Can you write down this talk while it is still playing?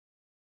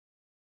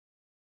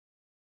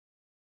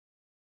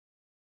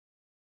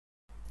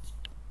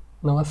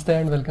Namaste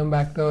and welcome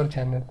back to our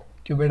channel,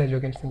 Qubit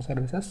Educational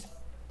Services.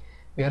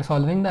 We are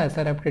solving the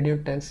IISER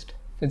Aptitude test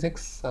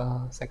physics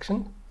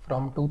section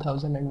from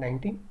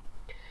 2019.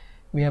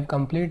 We have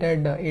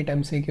completed 8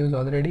 MCQs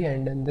already,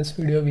 and in this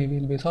video we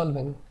will be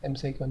solving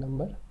MCQ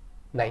number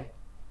 9,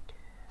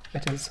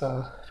 which is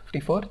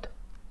 54th.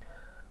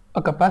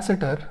 A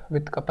capacitor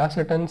with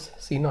capacitance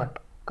C0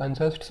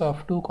 consists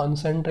of two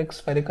concentric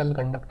spherical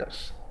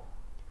conductors.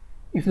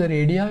 If the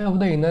radii of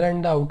the inner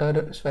and the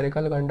outer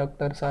spherical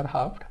conductors are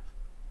halved,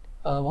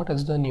 what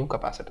is the new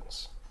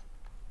capacitance?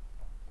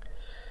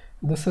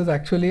 This is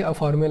actually a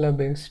formula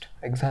based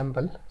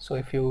example, so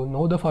if you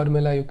know the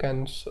formula you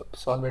can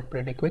solve it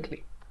pretty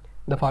quickly.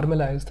 The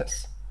formula is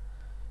this: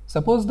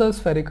 suppose the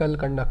spherical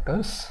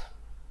conductors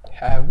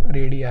have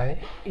radii A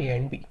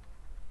and B,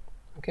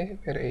 okay,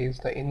 where A is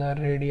the inner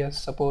radius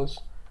suppose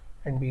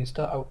and B is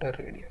the outer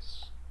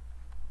radius.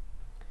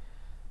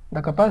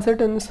 The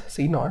capacitance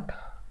C0,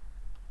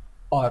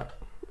 or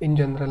in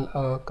general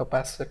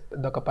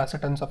the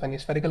capacitance of any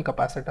spherical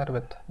capacitor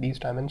with these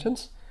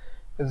dimensions,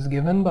 is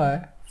given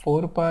by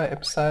 4 pi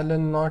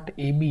epsilon naught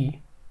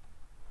AB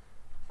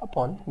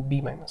upon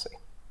B minus A.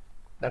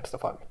 That's the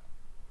formula.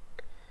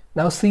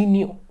 Now C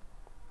new,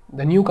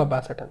 the new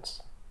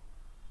capacitance.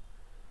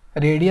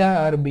 Radii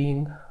are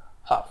being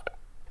halved.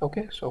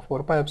 Okay, so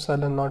 4 pi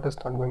epsilon naught is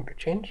not going to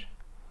change.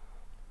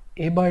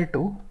 A by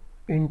 2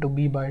 into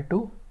B by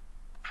 2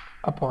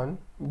 upon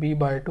B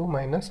by 2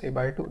 minus A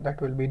by 2, that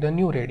will be the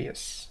new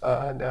radius,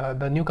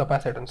 the new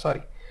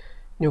capacitance,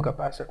 new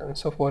capacitance.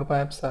 So 4 pi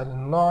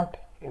epsilon naught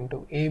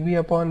into AB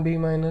upon B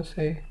minus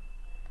A.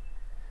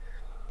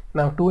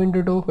 Now 2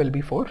 into 2 will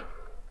be 4,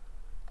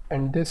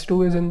 and this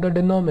 2 is in the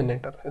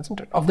denominator,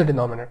 isn't it? Of the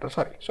denominator,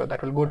 sorry, so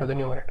that will go to the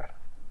numerator.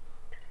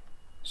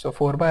 So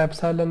 4 pi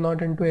epsilon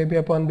naught into AB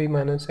upon B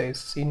minus A is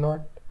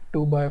C0,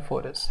 2 by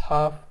 4 is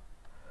half,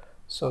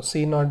 so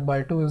C0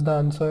 by 2 is the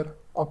answer,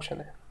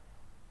 option A.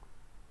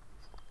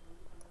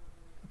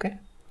 Okay,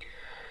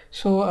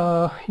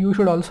 so you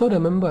should also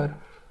remember,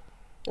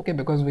 okay,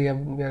 because we are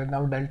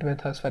now dealt with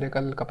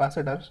spherical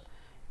capacitors,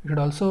 you should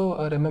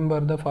also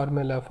remember the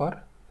formula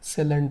for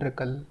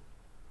cylindrical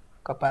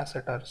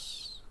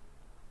capacitors,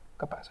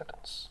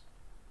 capacitance.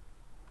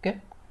 Okay,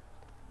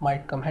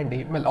 might come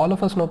handy. Well, all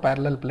of us know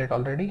parallel plate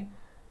already.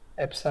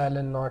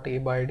 Epsilon naught A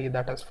by D,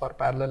 that is for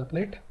parallel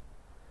plate.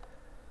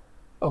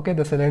 Okay,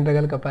 the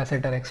cylindrical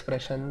capacitor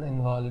expression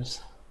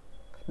involves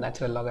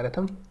natural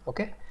logarithm.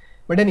 Okay,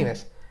 but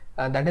anyways,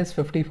 that is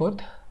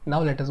 54th.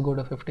 Now let us go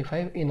to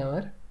 55 in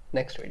our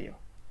next video.